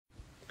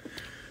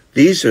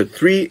These are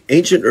 3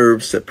 ancient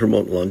herbs that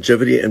promote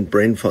longevity and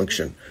brain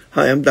function.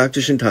 Hi, I'm Dr.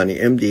 Shintani,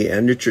 MD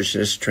and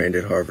nutritionist trained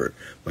at Harvard.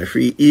 My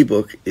free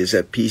ebook is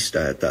at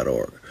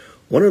peacediet.org.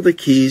 One of the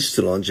keys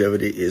to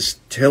longevity is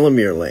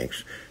telomere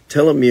length.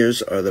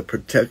 Telomeres are the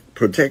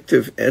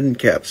protective end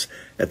caps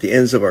at the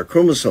ends of our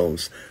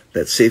chromosomes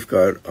that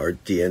safeguard our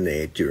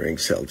DNA during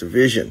cell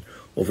division.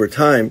 Over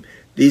time,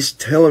 these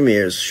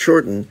telomeres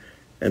shorten,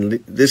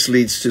 and this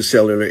leads to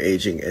cellular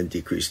aging and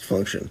decreased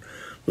function.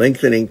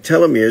 Lengthening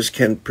telomeres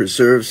can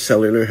preserve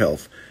cellular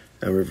health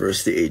and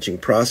reverse the aging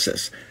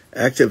process.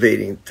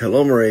 Activating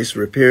telomerase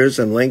repairs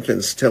and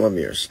lengthens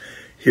telomeres.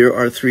 Here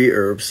are 3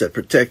 herbs that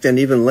protect and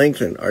even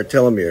lengthen our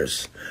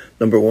telomeres.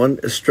 Number 1,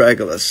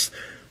 astragalus.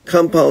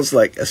 Compounds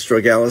like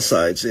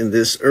astragalosides in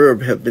this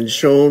herb have been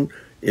shown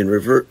in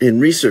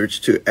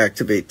research to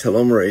activate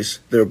telomerase,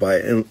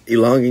 thereby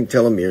elongating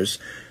telomeres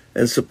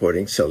and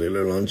supporting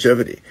cellular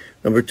longevity.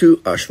 Number 2,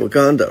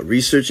 ashwagandha.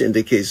 Research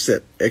indicates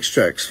that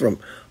extracts from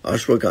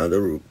ashwagandha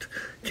root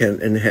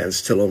can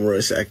enhance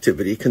telomerase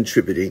activity,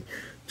 contributing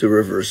to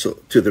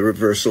the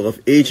reversal of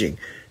aging.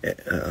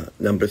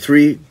 Number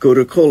 3,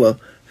 gotu kola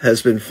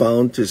has been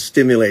found to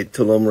stimulate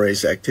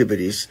telomerase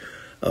activities,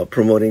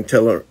 promoting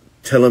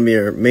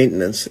telomere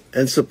maintenance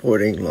and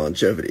supporting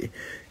longevity.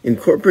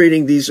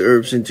 Incorporating these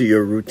herbs into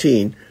your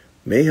routine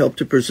may help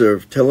to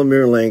preserve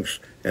telomere length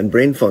and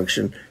brain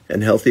function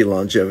and healthy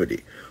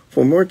longevity.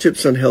 For more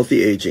tips on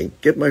healthy aging,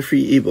 get my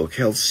free ebook,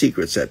 Health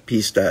Secrets, at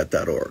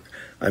peacediet.org.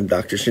 I'm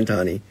Dr.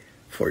 Shintani,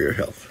 for your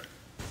health.